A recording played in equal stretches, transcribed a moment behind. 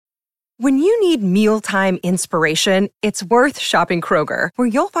When you need mealtime inspiration, it's worth shopping Kroger, where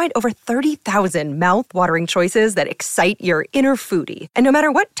you'll find over 30,000 mouth-watering choices that excite your inner foodie. And no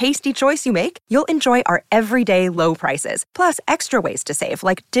matter what tasty choice you make, you'll enjoy our everyday low prices, plus extra ways to save,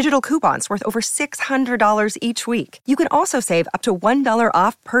 like digital coupons worth over $600 each week. You can also save up to $1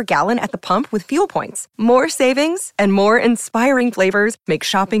 off per gallon at the pump with fuel points. More savings and more inspiring flavors make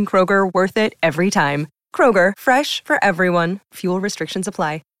shopping Kroger worth it every time. Kroger, fresh for everyone. Fuel restrictions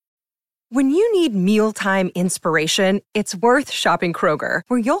apply. When you need mealtime inspiration, it's worth shopping Kroger,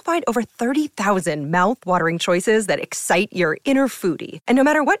 where you'll find over 30,000 mouth-watering choices that excite your inner foodie. And no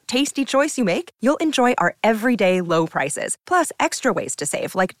matter what tasty choice you make, you'll enjoy our everyday low prices, plus extra ways to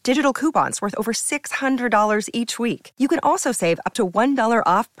save, like digital coupons worth over $600 each week. You can also save up to $1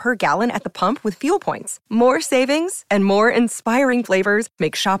 off per gallon at the pump with fuel points. More savings and more inspiring flavors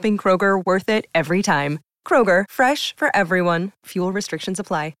make shopping Kroger worth it every time. Kroger, fresh for everyone. Fuel restrictions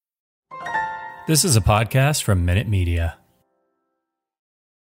apply. This is a podcast from Minute Media.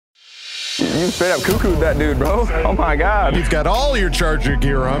 You straight up cuckooed that dude, bro. Oh my God. You've got all your Charger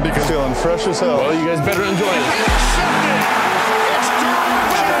gear on because feeling fresh as hell. Well, you guys better enjoy it.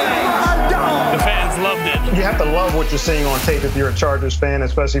 The fans loved it. You have to love what you're seeing on tape if you're a Chargers fan,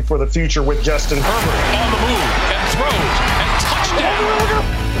 especially for the future with Justin Herbert. On the move and throws and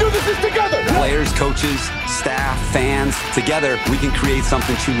touchdown. Do this together. Players, coaches, staff, fans, together we can create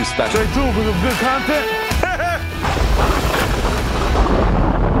something truly special. Stay tuned for some good content.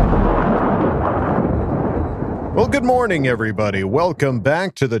 Well, good morning, everybody. Welcome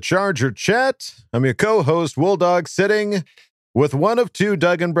back to the Charger Chat. I'm your co-host, Wolldog, sitting with one of two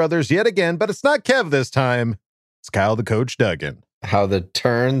Duggan brothers yet again, but it's not Kev this time. It's Kyle the Coach Duggan. How the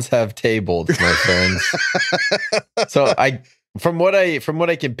turns have tabled, my friends. So from what I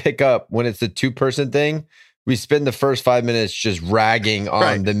can pick up, when it's a two-person thing, we spend the first 5 minutes just ragging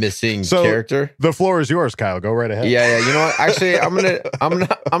on the missing character. The floor is yours, Kyle. Go right ahead. Yeah. You know what? Actually, I'm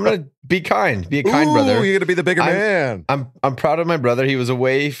gonna be kind. Be a kind brother. You're gonna be the bigger man. I'm proud of my brother. He was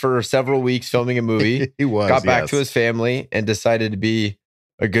away for several weeks filming a movie. He was. Got back to his family and decided to be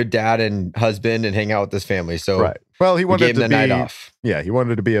a good dad and husband and hang out with his family. So right. Well, he wanted gave him to the be night off. Yeah, he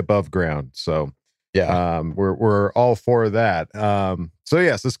wanted to be above ground. So yeah, we're all for that. So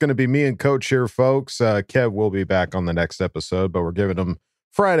yes, it's going to be me and Coach here, folks. Kev will be back on the next episode, but we're giving him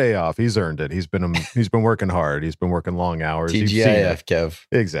Friday off. He's earned it. He's been working hard. He's been working long hours. TGIF, Kev.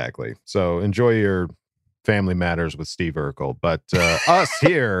 Exactly. So enjoy your family matters with Steve Urkel. But us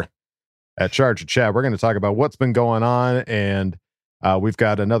here at Charger Chat, we're going to talk about what's been going on, and we've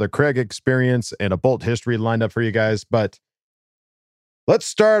got another Craig experience and a Bolt history lined up for you guys. But let's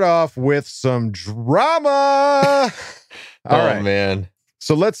start off with some drama. All right, man.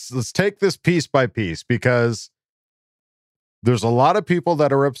 So let's take this piece by piece, because there's a lot of people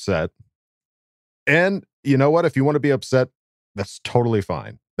that are upset. And you know what? If you want to be upset, that's totally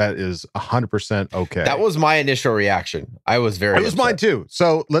fine. That is 100% okay. That was my initial reaction. I was very upset. It was mine too.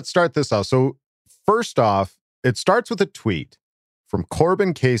 So let's start this off. So first off, it starts with a tweet from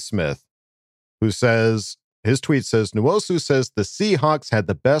Corbin K. Smith, who says, his tweet says, Nwosu says the Seahawks had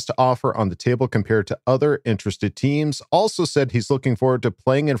the best offer on the table compared to other interested teams. Also said he's looking forward to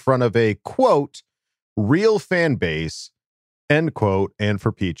playing in front of a, quote, real fan base, end quote, and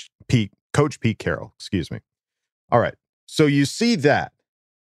for Coach Pete Carroll, excuse me. All right. So you see that,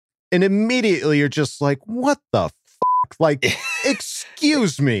 and immediately you're just like, what the fuck? Like,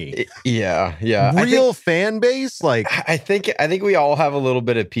 excuse me. Yeah. Real fan base? Like, I think we all have a little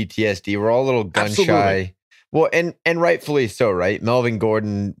bit of PTSD. We're all a little gun shy. Well, and rightfully so, right? Melvin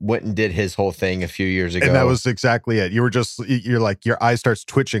Gordon went and did his whole thing a few years ago. And that was exactly it. You're like, your eye starts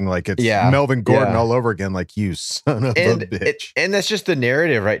twitching like it's Melvin Gordon all over again, like, you son of a bitch. And that's just the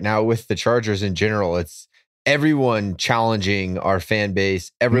narrative right now with the Chargers in general. It's everyone challenging our fan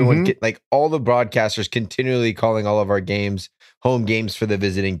base. Everyone, like all the broadcasters continually calling all of our games home games for the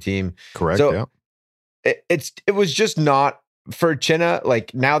visiting team. Correct, so it was just not for Chenna.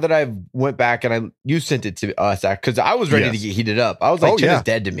 Like, now that I went back and you sent it to us, because I was ready to get heated up. I was like, Chenna's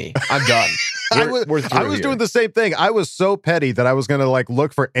dead to me. I'm done. I was doing the same thing. I was so petty that I was going to like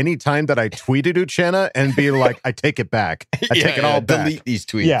look for any time that I tweeted Uchenna and be like, I take it back. I take it all back. Delete these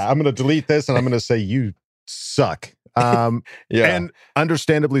tweets. Yeah, I'm going to delete this and I'm going to say, you suck. And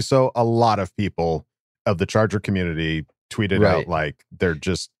understandably so, a lot of people of the Charger community tweeted out like they're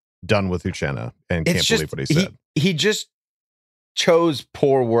just done with Uchenna and can't believe what he said. He just chose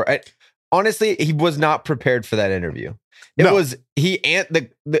poor word. Honestly, he was not prepared for that interview.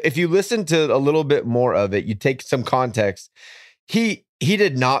 If you listen to a little bit more of it, you take some context. He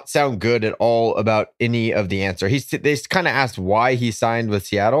did not sound good at all about any of the answer. They kind of asked why he signed with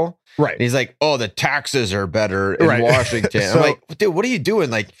Seattle. Right. And he's like, oh, the taxes are better in Right. Washington. So- I'm like, dude, what are you doing?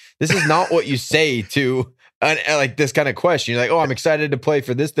 Like, this is not what you say to like this kind of question. You're like, oh, I'm excited to play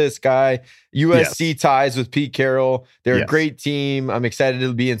for this guy. USC ties with Pete Carroll. They're a Yes. great team. I'm excited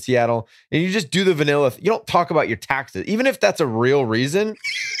to be in Seattle. And you just do the vanilla. You don't talk about your taxes, even if that's a real reason.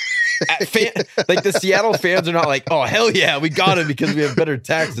 Like the Seattle fans are not like, oh, hell yeah, we got him because we have better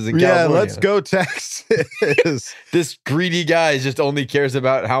taxes in California. Yeah, let's go Texas. This greedy guy just only cares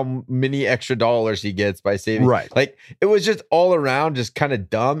about how many extra dollars he gets by saving. Right. Like it was just all around just kind of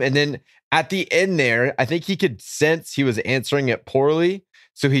dumb. And then at the end there, I think he could sense he was answering it poorly.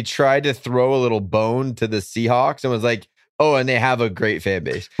 So he tried to throw a little bone to the Seahawks and was like, oh, and they have a great fan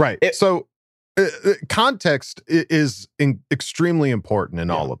base. Right. So context is extremely important in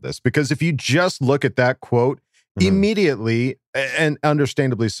all of this, because if you just look at that quote immediately, and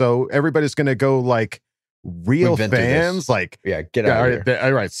understandably so, everybody's going to go like, real fans, like, get out of here.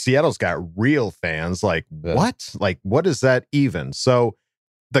 All right, Seattle's got real fans. Like, what? Like, what is that even? So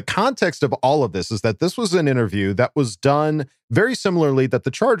the context of all of this is that this was an interview that was done very similarly that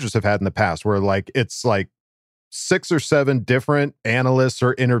the Chargers have had in the past, where like it's like 6 or 7 different analysts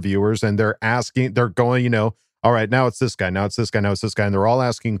or interviewers, and they're going, you know, all right, now it's this guy, now it's this guy, now it's this guy, and they're all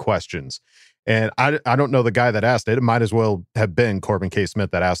asking questions. And I don't know the guy that asked it. It might as well have been Corbin K.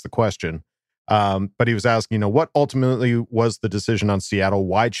 Smith that asked the question. But he was asking, you know, what ultimately was the decision on Seattle?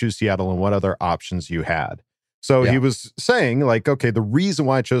 Why choose Seattle, and what other options you had? So he was saying, like, okay, the reason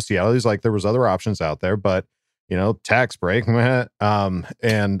why I chose Seattle is like there was other options out there, but you know, tax break. And I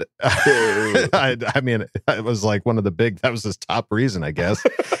mean, it was like one of the that was his top reason, I guess.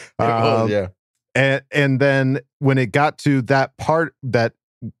 And then when it got to that part that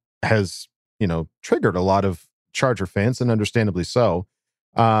has, you know, triggered a lot of Charger fans, and understandably so,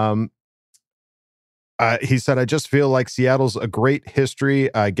 he said, I just feel like Seattle's a great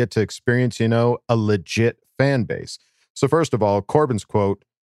history. I get to experience, you know, a legit fan base. So first of all, Corbin's quote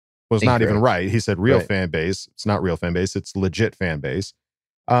was not even right. He said real fan base. It's not real fan base. It's legit fan base.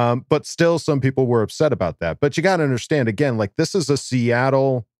 But still, some people were upset about that. But you got to understand, again, like this is a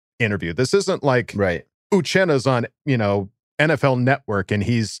Seattle interview. This isn't like Uchenna's on, you know, NFL Network and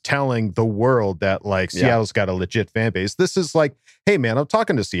he's telling the world that like Seattle's got a legit fan base. This is like, hey man, I'm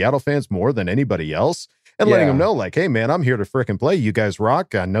talking to Seattle fans more than anybody else, and letting them know like, hey man, I'm here to freaking play. You guys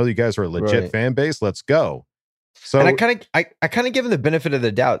rock. I know you guys are a legit fan base. Let's go. So, and I kind of give him the benefit of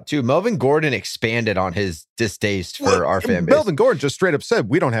the doubt too. Melvin Gordon expanded on his distaste for our fan base. Melvin Gordon just straight up said,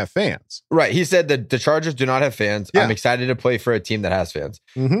 we don't have fans. Right. He said that the Chargers do not have fans. Yeah. I'm excited to play for a team that has fans.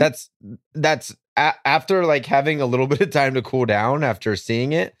 Mm-hmm. That's after like having a little bit of time to cool down after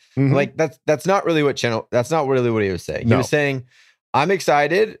seeing it. Mm-hmm. Like that's not really what that's not really what he was saying. No. He was saying, I'm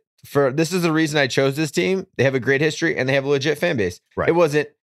excited for, this is the reason I chose this team. They have a great history and they have a legit fan base. Right. It wasn't,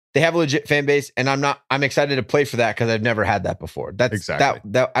 they have a legit fan base, and I'm excited to play for that because I've never had that before. That's exactly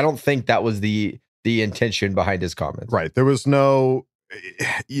that. I don't think that was the intention behind his comments. Right. There was no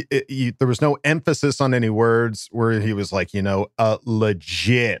emphasis on any words where he was like, you know, a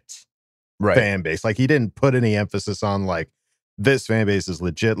legit fan base. Like he didn't put any emphasis on like this fan base is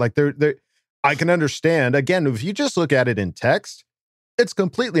legit. Like I can understand, again, if you just look at it in text, it's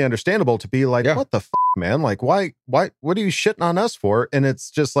completely understandable to be like, what the f***, man? Like, why, what are you shitting on us for? And it's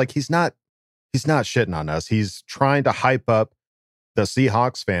just like, he's not shitting on us. He's trying to hype up the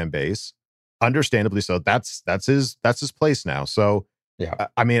Seahawks fan base, understandably so. That's his place now. So,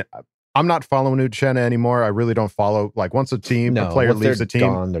 I mean, I'm not following Uchenna anymore. I really don't follow, like once a player leaves a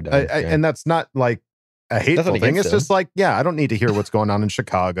team, and that's not like a hateful thing. It's just like, I don't need to hear what's going on in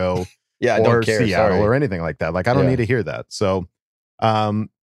Chicago or Seattle or anything like that. Like, I don't need to hear that. So,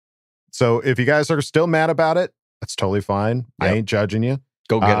 so if you guys are still mad about it, that's totally fine. I ain't judging you.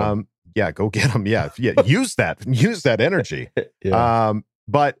 Go get them. Go get them. Yeah. Use that energy.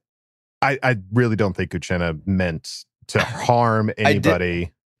 But I really don't think Uchenna meant to harm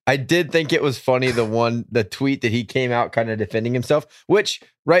anybody. I did think it was funny, the tweet that he came out kind of defending himself, which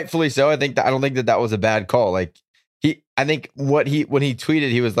rightfully so. I don't think that was a bad call. Like I think when he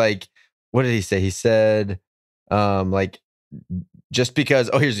tweeted, he was like, what did he say? He said, like, just because,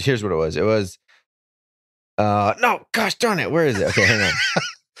 here's what it was. It was, no, gosh darn it. Where is it? Okay, hang on.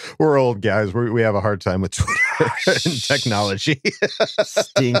 We're old guys. We have a hard time with Twitter and technology.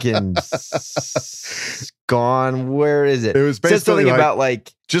 Stinking gone. Where is it? It was basically something about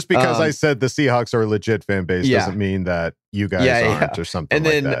like, just because I said the Seahawks are a legit fan base doesn't mean that you guys aren't or something. And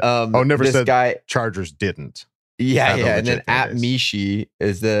then, like that. Never this said guy, Chargers didn't. And then at Mishi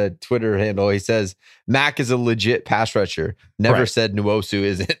is the Twitter handle. He says Mac is a legit pass rusher. Never said Nwosu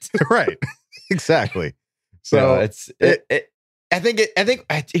isn't. Right. Exactly. So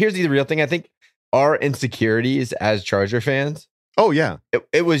here's the real thing. I think our insecurities as Charger fans. Oh yeah.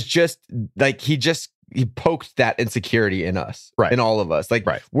 It was just like he poked that insecurity in us, right? In all of us. Like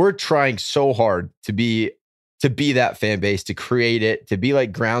we're trying so hard to be that fan base, to create it, to be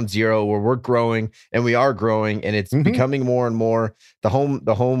like ground zero where we're growing, and we are growing, and it's becoming more and more. The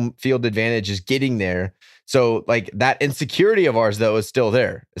home field advantage is getting there. So like that insecurity of ours though is still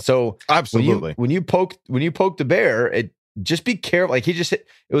there. So absolutely, when you poke the bear, just be careful. Like it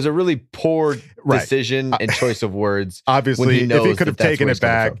was a really poor decision and choice of words. Obviously, if he could have taken it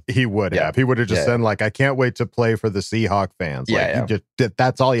back, he would have. He would have just said, like, I can't wait to play for the Seahawk fans.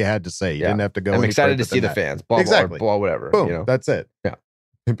 That's all you had to say. You didn't have to go. I'm excited to see the fans. Blah, exactly. Blah, whatever. Boom. You know? That's it. Yeah.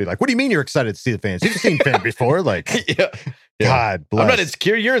 He'd be like, what do you mean you're excited to see the fans? You've seen fans before. Like, God bless. I'm not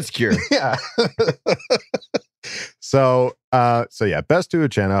insecure. You're insecure. Yeah. So yeah, best to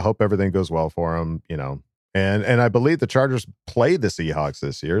Uchenna. Hope everything goes well for him, you know. And I believe the Chargers play the Seahawks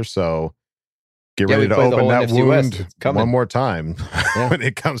this year, so get ready to open that wound one more time when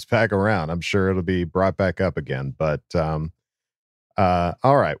it comes back around. I'm sure it'll be brought back up again. But all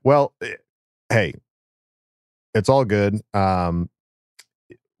right. Well, hey, it's all good.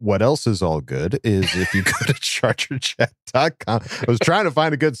 What else is all good is if you go to chargerchat.com. I was trying to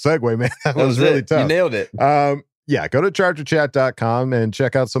find a good segue, man. That was really tough. You nailed it. Yeah, go to chargerchat.com and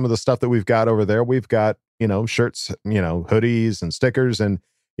check out some of the stuff that we've got over there. We've got, you know, shirts, you know, hoodies and stickers. And,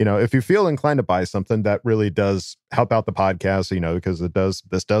 you know, if you feel inclined to buy something, that really does help out the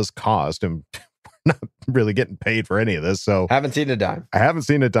this does cost, and we're not really getting paid for any of this. So I haven't seen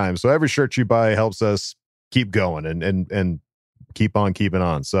a dime. So every shirt you buy helps us keep going and keep on keeping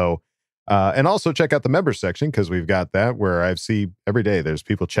on. So, and also check out the members section, because we've got that where I see every day there's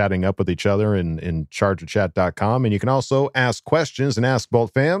people chatting up with each other in chargerchat.com. And you can also ask questions and ask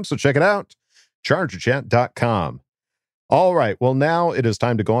Bolt Fam. So check it out, chargerchat.com. All right. Well, now it is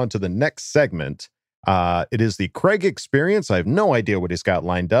time to go on to the next segment. It is the Craig Experience. I have no idea what he's got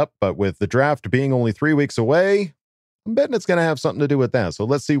lined up, but with the draft being only 3 weeks away, I'm betting it's going to have something to do with that. So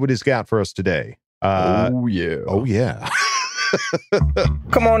let's see what he's got for us today. Oh, yeah.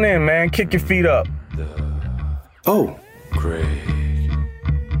 Come on in, man. Kick your feet up. Oh. Craig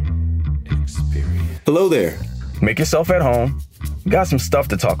Experience. Hello there. Make yourself at home. Got some stuff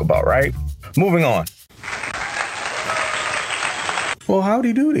to talk about, right? Moving on. Well,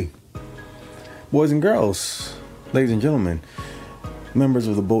 howdy doody. Boys and girls, ladies and gentlemen, members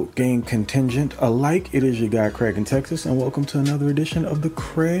of the Boat Gang contingent alike, it is your guy Craig in Texas, and welcome to another edition of the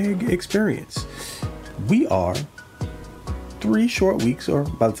Craig Experience. We are 3 short weeks, or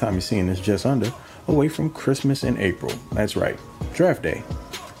by the time you're seeing this, just under, away from Christmas in April. That's right, draft day.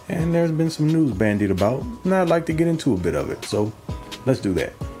 And there's been some news bandied about, and I'd like to get into a bit of it. So let's do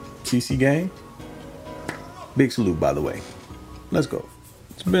that. CC Gang, big salute, by the way. Let's go.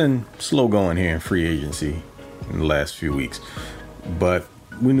 It's been slow going here in free agency in the last few weeks, but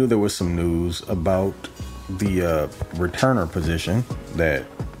we knew there was some news about the returner position that,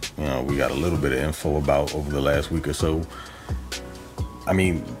 you know, we got a little bit of info about over the last week or so. I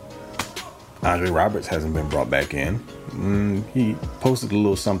mean, Andre Roberts hasn't been brought back in. He posted a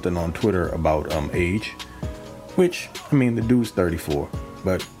little something on Twitter about age, which, I mean, the dude's 34,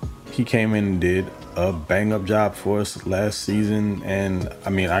 but he came in and did a bang-up job for us last season, and I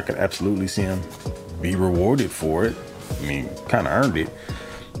mean, I could absolutely see him be rewarded for it. I mean, kind of earned it.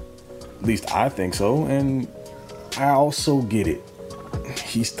 At least I think so, and I also get it.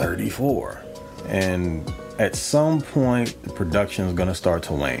 He's 34, and at some point, the production is going to start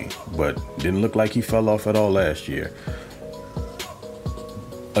to wane, but didn't look like he fell off at all last year.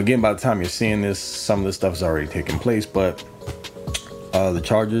 Again, by the time you're seeing this, some of this stuff has already taken place, but the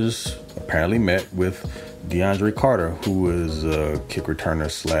Chargers apparently met with DeAndre Carter, who is a kick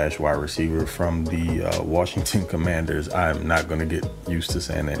returner / wide receiver from the Washington Commanders. I'm not going to get used to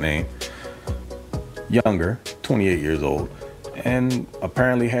saying that name. Younger, 28 years old, and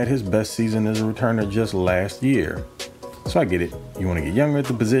apparently had his best season as a returner just last year. So I get it. You want to get younger at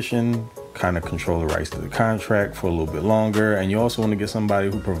the position, kind of control the rights to the contract for a little bit longer, and you also want to get somebody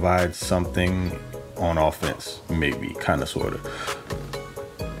who provides something on offense, maybe, kind of, sort of.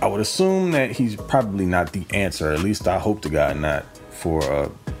 I would assume that he's probably not the answer, at least I hope to God not,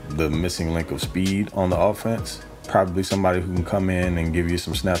 for the missing link of speed on the offense. Probably somebody who can come in and give you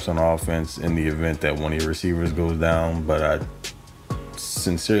some snaps on offense in the event that one of your receivers goes down, but I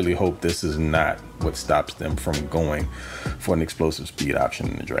sincerely hope this is not what stops them from going for an explosive speed option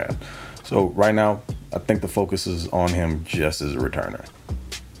in the draft. So right now, I think the focus is on him just as a returner.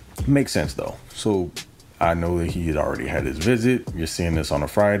 Makes sense though. So I know that he had already had his visit. You're seeing this on a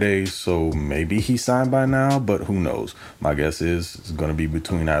Friday, so maybe he signed by now, but who knows? My guess is it's going to be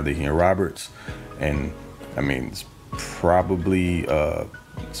between either he and Roberts. And, I mean, it's probably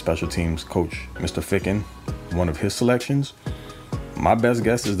special teams coach Mr. Ficken, one of his selections. My best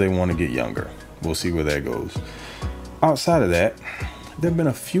guess is they want to get younger. We'll see where that goes. Outside of that, there have been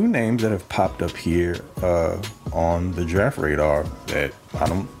a few names that have popped up here on the draft radar that I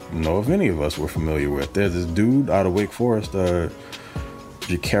don't know if any of us were familiar with. There's this dude out of Wake Forest,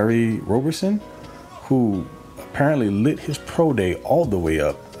 Jakari Roberson, who apparently lit his pro day all the way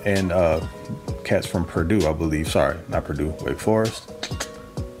up. And cats from Purdue, I believe. Sorry, not Purdue, Wake Forest.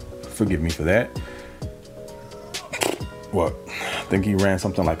 Forgive me for that. What? I think he ran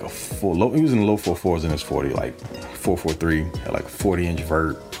something like he was in the low 4.4s in his 40, like 4.43, had like 40-inch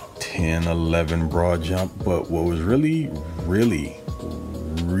vert, 10, 11 broad jump. But what was really, really,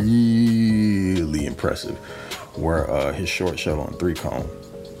 really impressive were his short shuttle and 3-cone.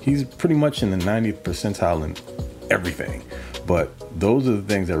 He's pretty much in the 90th percentile in everything. But those are the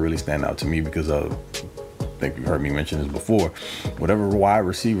things that really stand out to me because I think you heard me mention this before. Whatever wide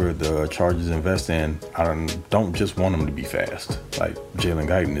receiver the Chargers invest in, I don't just want them to be fast. Like Jalen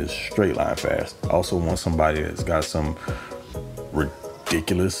Guyton is straight line fast. I also want somebody that's got some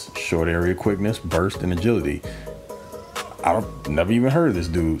ridiculous short area quickness, burst, and agility. I've never even heard of this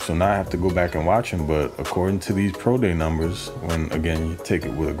dude, so now I have to go back and watch him. But according to these pro day numbers, when again you take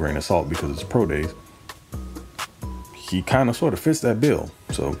it with a grain of salt because it's pro days, he kind of sort of fits that bill.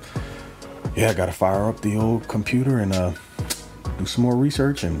 So yeah, I got to fire up the old computer and do some more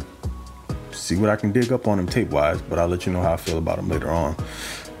research and see what I can dig up on him tape wise. But I'll let you know how I feel about him later on.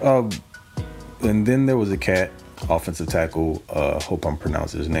 And then there was a cat, offensive tackle. Hope I'm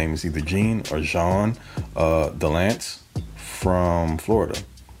pronouncing his name. It's either Jean or Jean Delance from Florida.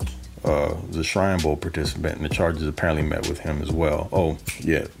 Was a Shrine Bowl participant, and the Chargers apparently met with him as well. Oh,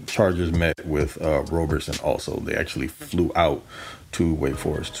 yeah, Chargers met with Roberson also. They actually flew out to Wake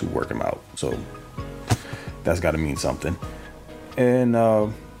Forest to work him out. So that's got to mean something. And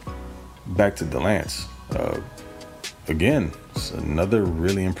back to Delance. Again, it's another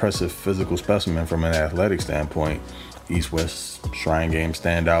really impressive physical specimen from an athletic standpoint. East-West Shrine game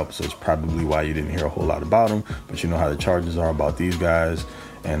standout, so it's probably why you didn't hear a whole lot about him. But you know how the Chargers are about these guys.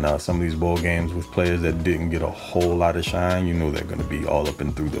 And some of these bowl games with players that didn't get a whole lot of shine, you know they're going to be all up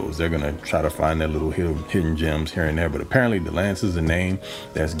and through those. They're going to try to find their little hidden gems here and there. But apparently Delance is a name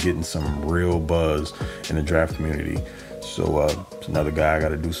that's getting some real buzz in the draft community. So it's another guy I got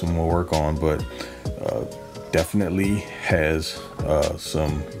to do some more work on, but definitely has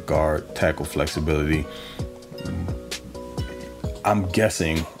some guard tackle flexibility. I'm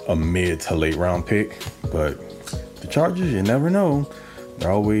guessing a mid to late round pick, but the Chargers, you never know. They're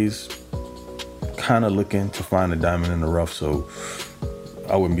always kind of looking to find a diamond in the rough, so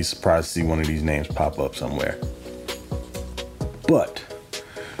I wouldn't be surprised to see one of these names pop up somewhere. But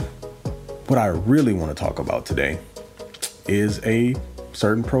what I really want to talk about today is a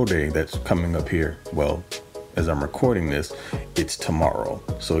certain pro day that's coming up here. Well, as I'm recording this, it's tomorrow.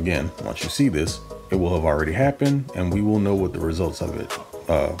 So again, once you see this, it will have already happened, and we will know what the results of it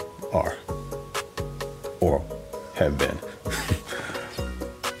are or have been.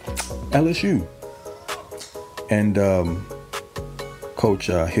 LSU and Coach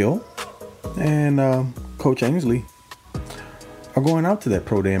Hill and Coach Ainsley are going out to that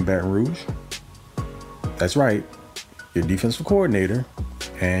pro day in Baton Rouge. That's right, your defensive coordinator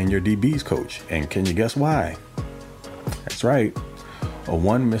and your DB's coach. And can you guess why? That's right,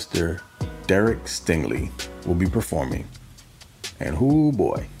 one Mr. Derek Stingley will be performing. And oh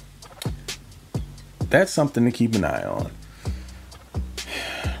boy, that's something to keep an eye on.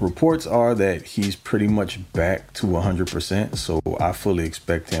 Reports are that he's pretty much back to 100%, so I fully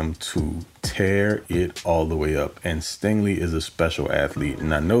expect him to tear it all the way up. And Stingley is a special athlete,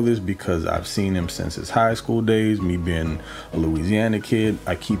 and I know this because I've seen him since his high school days. Me being a Louisiana kid,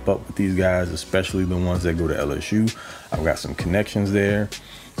 I keep up with these guys, especially the ones that go to LSU. I've got some connections there,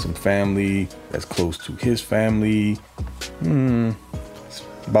 some family that's close to his family. It's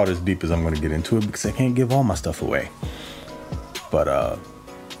about as deep as I'm going to get into it because I can't give all my stuff away. But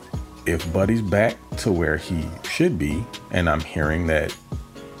if Buddy's back to where he should be, and I'm hearing that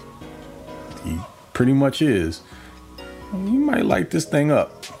he pretty much is, you might light this thing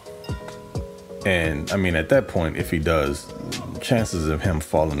up. And I mean, at that point, if he does, chances of him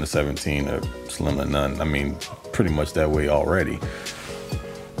falling to 17 are slim to none. I mean, pretty much that way already.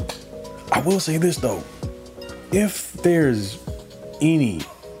 I will say this though, if there's any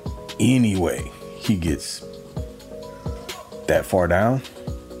way he gets that far down,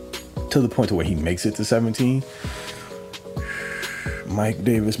 to the point to where he makes it to 17, Mike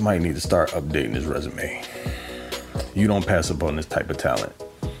Davis might need to start updating his resume. You don't pass up on this type of talent.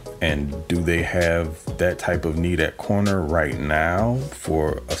 And do they have that type of need at corner right now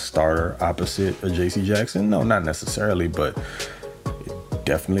for a starter opposite of J.C. Jackson? No, not necessarily, but it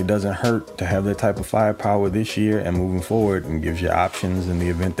definitely doesn't hurt to have that type of firepower this year and moving forward, and gives you options in the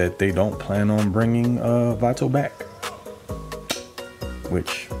event that they don't plan on bringing Vato back.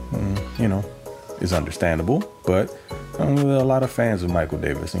 Which, is understandable, but there are a lot of fans of Michael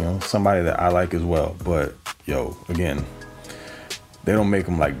Davis, somebody that I like as well. But, again, they don't make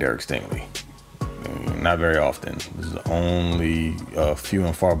him like Derek Stingley. Not very often. There's only a few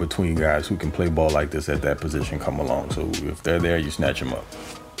and far between guys who can play ball like this at that position come along. So if they're there, you snatch them up.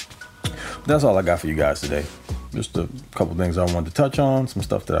 But that's all I got for you guys today. Just a couple things I wanted to touch on, some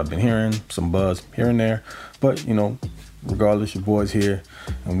stuff that I've been hearing, some buzz here and there. But, regardless, your boy's here,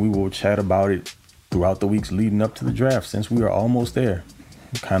 and we will chat about it throughout the weeks leading up to the draft, since we are almost there.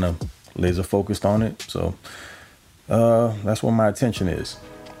 I'm kind of laser focused on it. So that's where my attention is.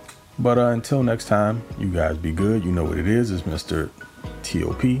 But until next time, you guys be good. You know what it is. It's Mr.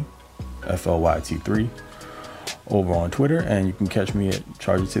 TOP, FLYT3, over on Twitter. And you can catch me at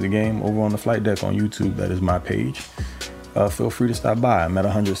Charge It to the Game over on the Flight Deck on YouTube. That is my page. Feel free to stop by. I'm at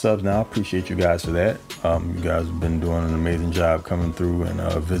 100 subs now. Appreciate you guys for that. You guys have been doing an amazing job coming through and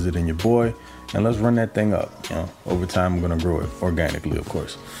visiting your boy. And let's run that thing up. Over time, I'm going to grow it organically, of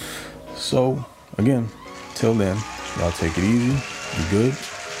course. So, again, till then, y'all take it easy. Be good.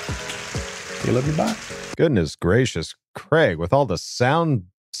 Okay, love you. Bye. Goodness gracious, Craig, with all the sound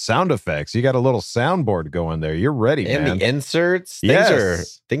effects, you got a little soundboard going there. You're ready, and man. The inserts.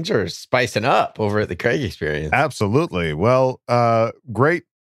 Yes. Things are spicing up over at the Craig Experience. Absolutely. Well, great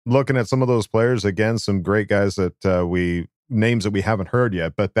looking at some of those players. Again, some great guys that names that we haven't heard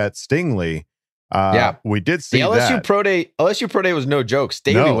yet. But that Stingley, we did see the LSU that. LSU Pro Day was no joke.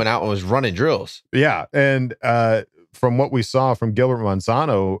 Stingley went out and was running drills. Yeah, and from what we saw from Gilbert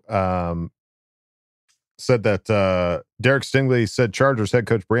Manzano, said that Derek Stingley said Chargers head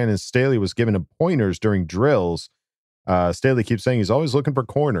coach Brandon Staley was giving him pointers during drills. Staley keeps saying he's always looking for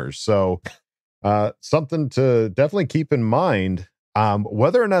corners. So something to definitely keep in mind.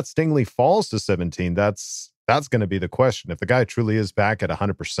 Whether or not Stingley falls to 17, that's going to be the question. If the guy truly is back at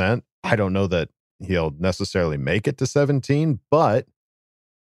 100%, I don't know that he'll necessarily make it to 17, but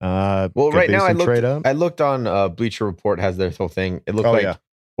right now I looked on Bleacher Report has their whole thing. It looked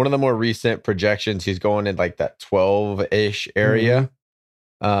one of the more recent projections, he's going in like that 12-ish area.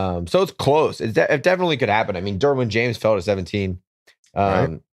 Mm-hmm. So it's close. It definitely could happen. I mean, Derwin James fell to 17.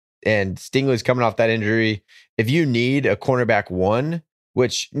 Right. And Stingley's coming off that injury. If you need a cornerback 1,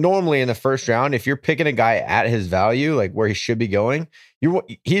 which normally in the first round, if you're picking a guy at his value, like where he should be going,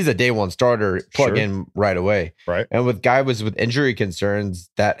 he's a day 1 starter, plug in right away. Right. And with guys with injury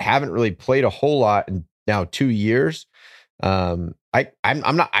concerns that haven't really played a whole lot in now 2 years, I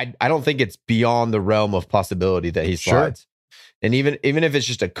don't think it's beyond the realm of possibility that he slides. Sure. And even if it's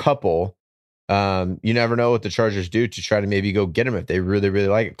just a couple, you never know what the Chargers do to try to maybe go get him if they really, really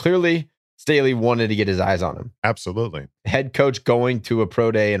like it. Clearly, Staley wanted to get his eyes on him. Absolutely. Head coach going to a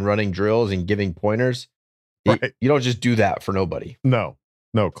pro day and running drills and giving pointers. Right. You don't just do that for nobody. No,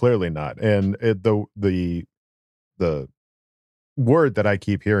 clearly not. And the word that I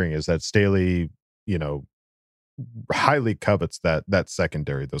keep hearing is that Staley, highly covets that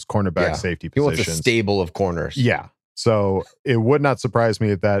secondary, those cornerback safety positions. He wants a stable of corners. Yeah. So it would not surprise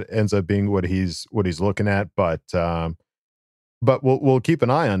me if that ends up being what he's looking at, but we'll keep an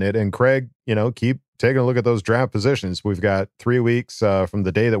eye on it. And Craig, keep taking a look at those draft positions. We've got 3 weeks from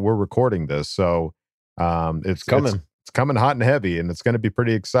the day that we're recording this. So it's coming. It's coming hot and heavy, and it's going to be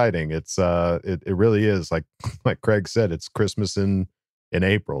pretty exciting. It really is like Craig said, it's Christmas in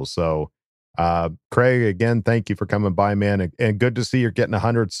April. So Craig, again, thank you for coming by, man, and good to see you're getting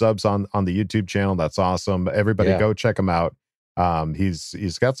 100 subs on the YouTube channel. That's awesome. Everybody go check him out.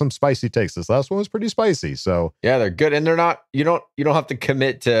 He's got some spicy takes. This last one was pretty spicy. So yeah, they're good, and they're not. You don't have to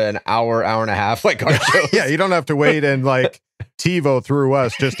commit to an hour and a half like our shows. Yeah, you don't have to wait and like TiVo through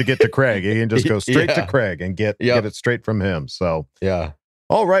us just to get to Craig. You can just go straight to Craig and get it straight from him. So yeah.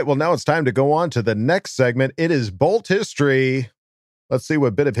 All right. Well, now it's time to go on to the next segment. It is Bolt History. Let's see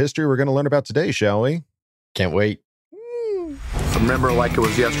what bit of history we're going to learn about today, shall we? Can't wait. Remember like it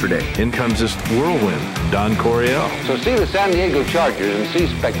was yesterday. In comes this whirlwind, Don Coryell. So see the San Diego Chargers and see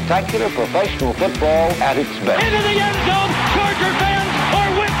spectacular professional football at its best. Into the end zone, Charger fans are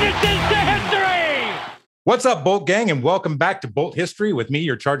witnesses to history! What's up, Bolt Gang, and welcome back to Bolt History with me,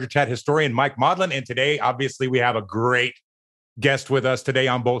 your Charger Chat historian, Mike Modlin. And today, obviously, we have a great guest with us today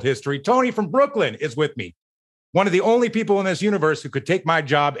on Bolt History. Tony from Brooklyn is with me. One of the only people in this universe who could take my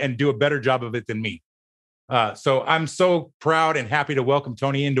job and do a better job of it than me. So I'm so proud and happy to welcome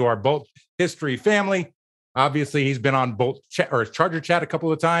Tony into our Bolt History family. Obviously, he's been on Bolt Chat or Charger Chat a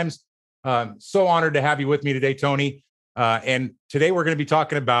couple of times. So honored to have you with me today, Tony. And today we're going to be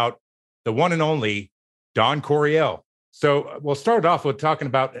talking about the one and only Don Coryell. So we'll start off with talking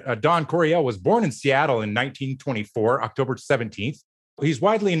about Don Coryell was born in Seattle in 1924, October 17th. He's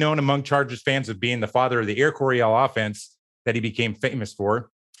widely known among Chargers fans as being the father of the Air Coryell offense that he became famous for.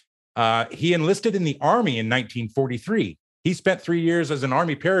 He enlisted in the Army in 1943. He spent 3 years as an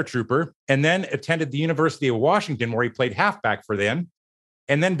Army paratrooper and then attended the University of Washington, where he played halfback for them,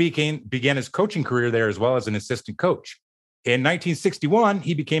 and then began his coaching career there as well as an assistant coach. In 1961,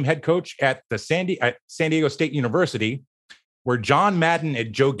 he became head coach at the San Diego State University, where John Madden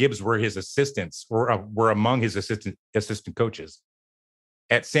and Joe Gibbs were his assistants, or were among his assistant coaches.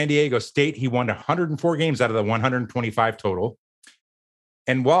 At San Diego State, he won 104 games out of the 125 total.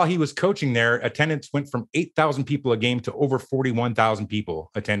 And while he was coaching there, attendance went from 8,000 people a game to over 41,000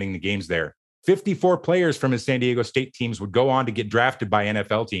 people attending the games there. 54 players from his San Diego State teams would go on to get drafted by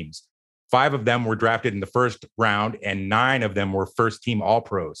NFL teams. 5 of them were drafted in the first round, and 9 of them were first-team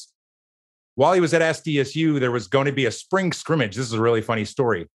All-Pros. While he was at SDSU, there was going to be a spring scrimmage. This is a really funny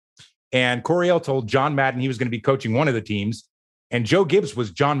story. And Coryell told John Madden he was going to be coaching one of the teams. And Joe Gibbs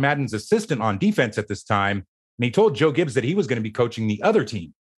was John Madden's assistant on defense at this time. And he told Joe Gibbs that he was going to be coaching the other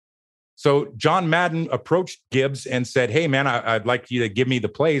team. So John Madden approached Gibbs and said, "Hey, man, I'd like you to give me the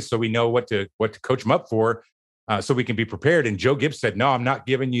plays so we know what to coach him up for, so we can be prepared." And Joe Gibbs said, "No, I'm not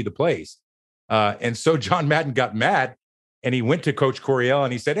giving you the plays." And so John Madden got mad, and he went to Coach Coryell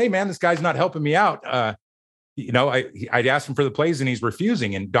and he said, "Hey, man, this guy's not helping me out. I'd asked him for the plays and he's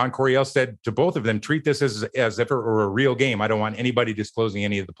refusing." And Don Coryell said to both of them, "Treat this as if it were a real game. I don't want anybody disclosing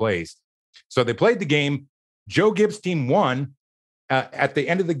any of the plays." So they played the game. Joe Gibbs' team won. At the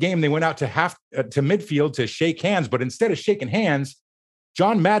end of the game, they went out to midfield to shake hands. But instead of shaking hands,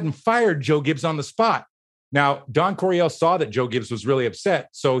 John Madden fired Joe Gibbs on the spot. Now, Don Coryell saw that Joe Gibbs was really upset,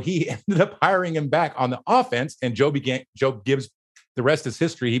 so he ended up hiring him back on the offense, and Joe Gibbs, the rest is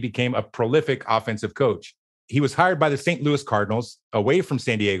history. He became a prolific offensive coach. He was hired by the St. Louis Cardinals away from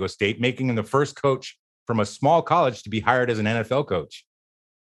San Diego State, making him the first coach from a small college to be hired as an NFL coach.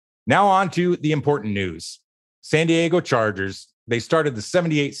 Now on to the important news. San Diego Chargers, they started the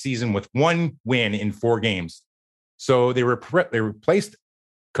 78 season with 1 win in 4 games. So they replaced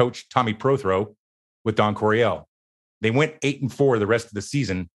coach Tommy Prothro with Don Coryell. They went 8-4 the rest of the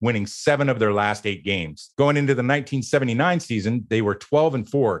season, winning 7 of their last 8 games. Going into the 1979 season, they were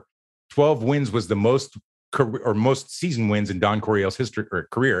 12-4. 12 wins was the most season wins in Don Coryell's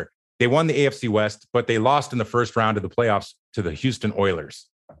career. They won the AFC West, but they lost in the first round of the playoffs to the Houston Oilers.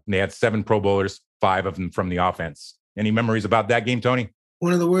 And they had 7 Pro Bowlers, 5 of them from the offense. Any memories about that game, Tony?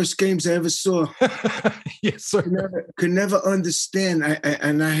 One of the worst games I ever saw. Yes, sir. Could never understand.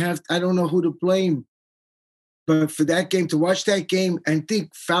 I don't know who to blame, but for that game, to watch that game and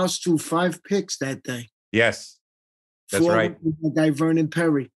think Faust threw 5 picks that day. Yes, that's 4 right. The guy Vernon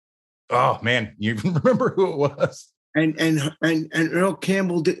Perry. Oh man, you remember who it was? And Earl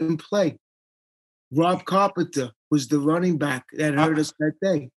Campbell didn't play. Rob Carpenter was the running back that hurt us that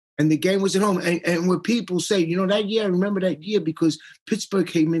day. And the game was at home. And when people say, that year, I remember that year because Pittsburgh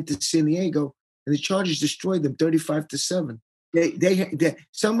came into San Diego and the Chargers destroyed them 35-7.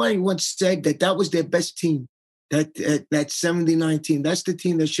 Somebody once said that was their best team, that 79 team. That's the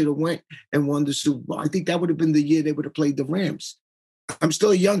team that should have went and won the Super Bowl. I think that would have been the year they would have played the Rams. I'm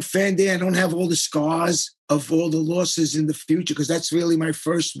still a young fan there. I don't have all the scars of all the losses in the future because that's really my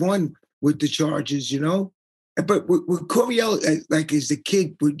first one with the Chargers, But with Coryell, like as a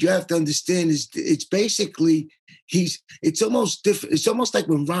kid, what you have to understand is it's basically it's almost different. It's almost like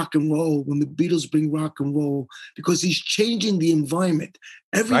when the Beatles bring rock and roll, because he's changing the environment.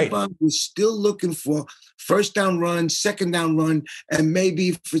 Everybody was still looking for first down run, second down run, and maybe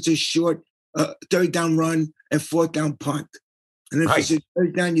if it's a short third down run and fourth down punt. And if it's a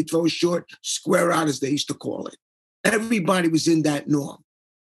third down, you throw a short square out, as they used to call it. Everybody was in that norm.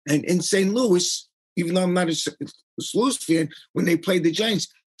 And in St. Louis, even though I'm not a St. Louis fan, when they played the Giants,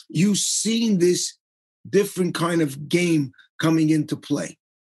 you've seen this different kind of game coming into play.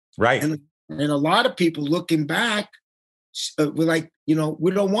 Right. And a lot of people looking back were like, we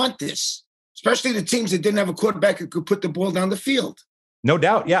don't want this, especially the teams that didn't have a quarterback that could put the ball down the field. No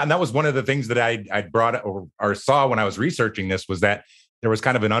doubt. Yeah. And that was one of the things that I brought or saw when I was researching this, was that there was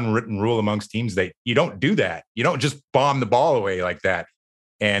kind of an unwritten rule amongst teams that you don't do that. You don't just bomb the ball away like that.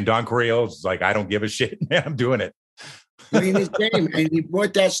 And Don Coryell's like, I don't give a shit, man, I'm doing it. playing his game, and he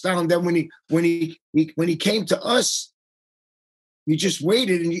brought that style. And then when he came to us, you just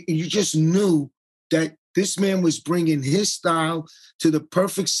waited, and you just knew that this man was bringing his style to the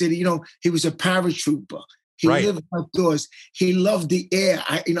perfect city. You know, he was a paratrooper. He lived outdoors. He loved the air.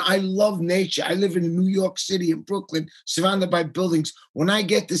 I love nature. I live in New York City, in Brooklyn, surrounded by buildings. When I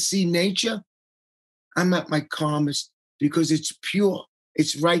get to see nature, I'm at my calmest because it's pure.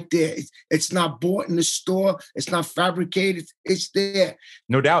 It's right there. It's not bought in the store. It's not fabricated. It's there.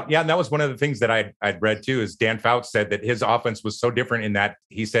 No doubt. Yeah, and that was one of the things that I'd read too, is Dan Fouts said that his offense was so different in that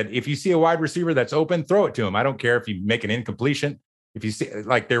he said, if you see a wide receiver that's open, throw it to him. I don't care if you make an incompletion. If you see,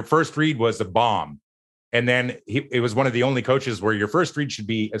 like, their first read was a bomb. And then it was one of the only coaches where your first read should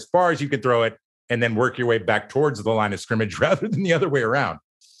be as far as you can throw it and then work your way back towards the line of scrimmage rather than the other way around.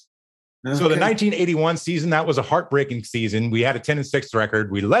 Okay. So the 1981 season, that was a heartbreaking season. We had a 10-6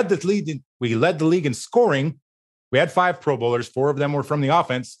 record. We led the league in scoring. We had 5 Pro Bowlers. 4 of them were from the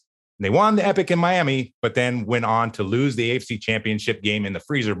offense. And they won the Epic in Miami, but then went on to lose the AFC Championship game in the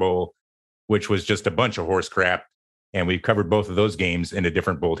Freezer Bowl, which was just a bunch of horse crap. And we've covered both of those games in a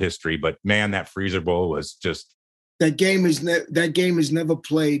different Bowl history. But man, that Freezer Bowl was just... That game is never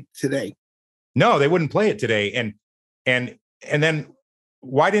played today. No, they wouldn't play it today. And then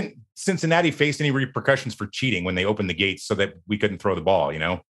why didn't Cincinnati face any repercussions for cheating when they opened the gates so that we couldn't throw the ball, you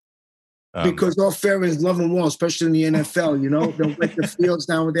know? Because all fair is love and war, especially in the NFL, you know? They'll let the fields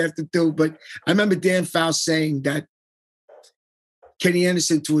down what they have to do. But I remember Dan Fouts saying that Kenny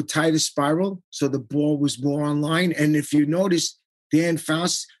Anderson threw a tighter spiral, so the ball was more online. And if you notice, Dan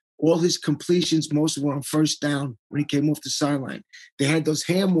Fouts, all his completions, most of them were on first down when he came off the sideline. They had those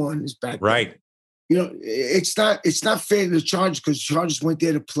ham warners back then. Right. You know, it's not fair to the Chargers because the Chargers went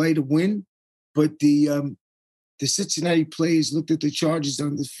there to play to win, but the Cincinnati players looked at the Chargers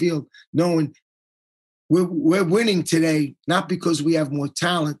on the field knowing we're winning today, not because we have more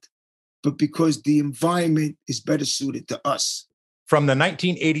talent, but because the environment is better suited to us. From the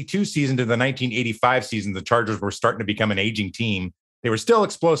 1982 season to the 1985 season, the Chargers were starting to become an aging team. They were still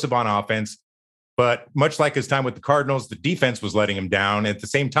explosive on offense, but much like his time with the Cardinals, the defense was letting him down. At the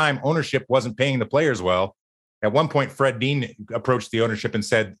same time, ownership wasn't paying the players well. At one point, Fred Dean approached the ownership and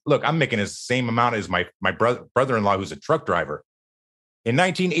said, look, I'm making the same amount as my brother-in-law, who's a truck driver. In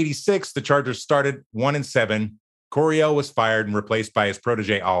 1986, the Chargers started 1-7. Coryell was fired and replaced by his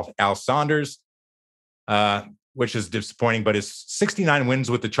protege, Al Saunders, which is disappointing, but his 69 wins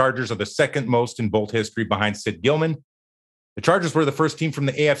with the Chargers are the second most in Bolt history behind Sid Gilman. The Chargers were the first team from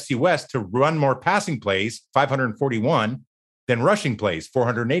the AFC West to run more passing plays, 541, than rushing plays,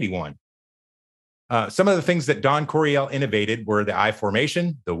 481. Some of the things that Don Coryell innovated were the I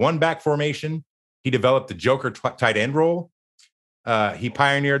formation, the one-back formation. He developed the Joker tight end role. He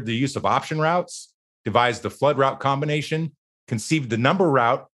pioneered the use of option routes, devised the flood route combination, conceived the number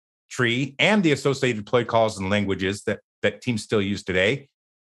route tree and the associated play calls and languages that teams still use today.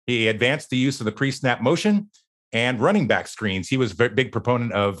 He advanced the use of the pre-snap motion and running back screens. He was a very big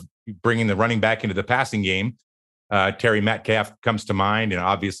proponent of bringing the running back into the passing game. Terry Metcalf comes to mind. And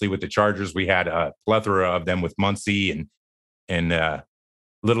obviously with the Chargers, we had a plethora of them with Muncie and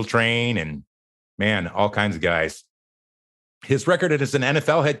Little Train and, man, all kinds of guys. His record as an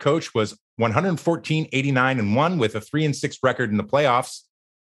NFL head coach was 114-89-1 with a 3-6 record in the playoffs.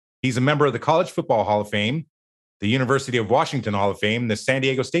 He's a member of the College Football Hall of Fame, the University of Washington Hall of Fame, the San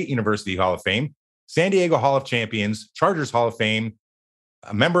Diego State University Hall of Fame, San Diego Hall of Champions, Chargers Hall of Fame,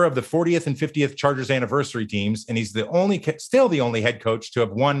 a member of the 40th and 50th Chargers anniversary teams, and he's still the only head coach to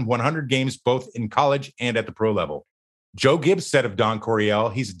have won 100 games both in college and at the pro level. Joe Gibbs said of Don Coryell,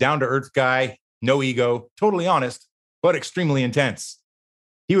 he's a down-to-earth guy, no ego, totally honest, but extremely intense.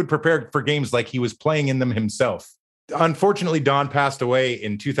 He would prepare for games like he was playing in them himself. Unfortunately, Don passed away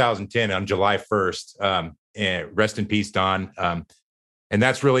in 2010 on July 1st. Rest in peace, Don. And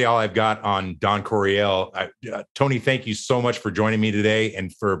that's really all I've got on Don Coryell. Tony, thank you so much for joining me today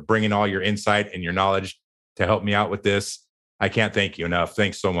and for bringing all your insight and your knowledge to help me out with this. I can't thank you enough.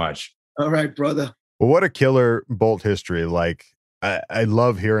 Thanks so much. All right, brother. Well, what a killer Bolt history. Like, I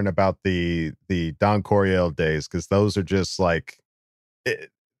love hearing about the Don Coryell days because those are just like,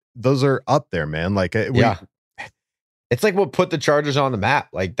 those are up there, man. Like, yeah. It's like what put the Chargers on the map.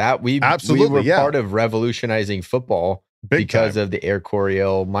 Like that, we were part of revolutionizing football because of the Air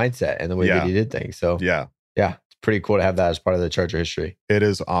Coryell mindset and the way that he did things. So yeah, it's pretty cool to have that as part of the Charger history. It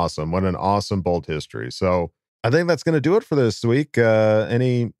is awesome. What an awesome Bolt history. So I think that's going to do it for this week.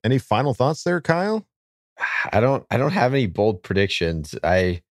 Any final thoughts there, Kyle? I don't have any bold predictions.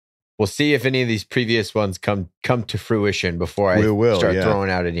 We'll see if any of these previous ones come to fruition before I start throwing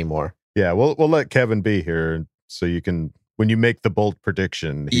out any more. Yeah, we'll let Kevin be here so you can when you make the bold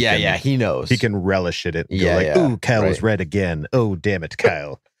prediction. He knows. He can relish it. Ooh, Kyle was right again. Oh, damn it,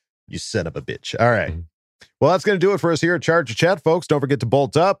 Kyle. You son of a bitch. All right. Well, that's going to do it for us here at Charger Chat, folks. Don't forget to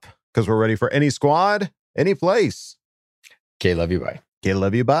bolt up because we're ready for any squad, any place. Okay, love you, bye. Okay,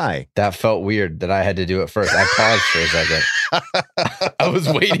 love you, bye. That felt weird that I had to do it first. I paused for a second. I was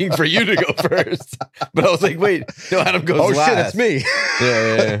waiting for you to go first. But I was like, wait, no, Adam goes last. Oh, shit, it's me.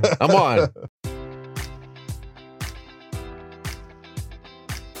 Yeah. I'm on.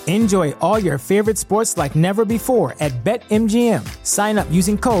 Enjoy all your favorite sports like never before at BetMGM. Sign up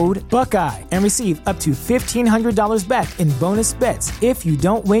using code Buckeye and receive up to $1,500 back in bonus bets if you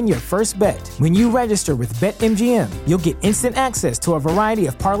don't win your first bet. When you register with BetMGM, you'll get instant access to a variety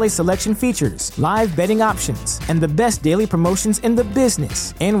of parlay selection features, live betting options, and the best daily promotions in the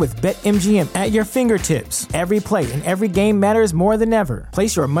business. And with BetMGM at your fingertips, every play and every game matters more than ever.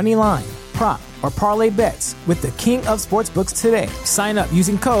 Place your money line, prop, or parlay bets with the king of sportsbooks today. Sign up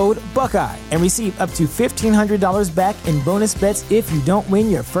using code Buckeye and receive up to $1,500 back in bonus bets if you don't win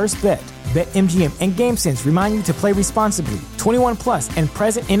your first bet. BetMGM and GameSense remind you to play responsibly. 21 plus and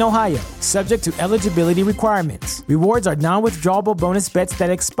present in Ohio, subject to eligibility requirements. Rewards are non-withdrawable bonus bets that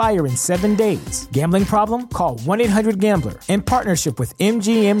expire in 7 days. Gambling problem? Call 1-800-GAMBLER in partnership with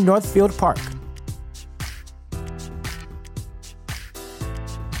MGM Northfield Park.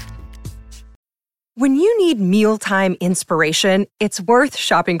 When you need mealtime inspiration, it's worth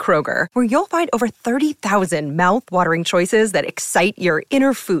shopping Kroger, where you'll find over 30,000 mouth-watering choices that excite your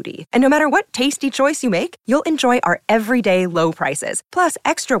inner foodie. And no matter what tasty choice you make, you'll enjoy our everyday low prices, plus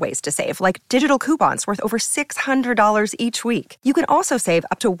extra ways to save, like digital coupons worth over $600 each week. You can also save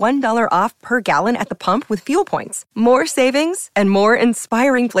up to $1 off per gallon at the pump with fuel points. More savings and more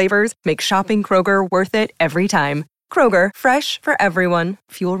inspiring flavors make shopping Kroger worth it every time. Kroger, fresh for everyone.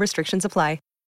 Fuel restrictions apply.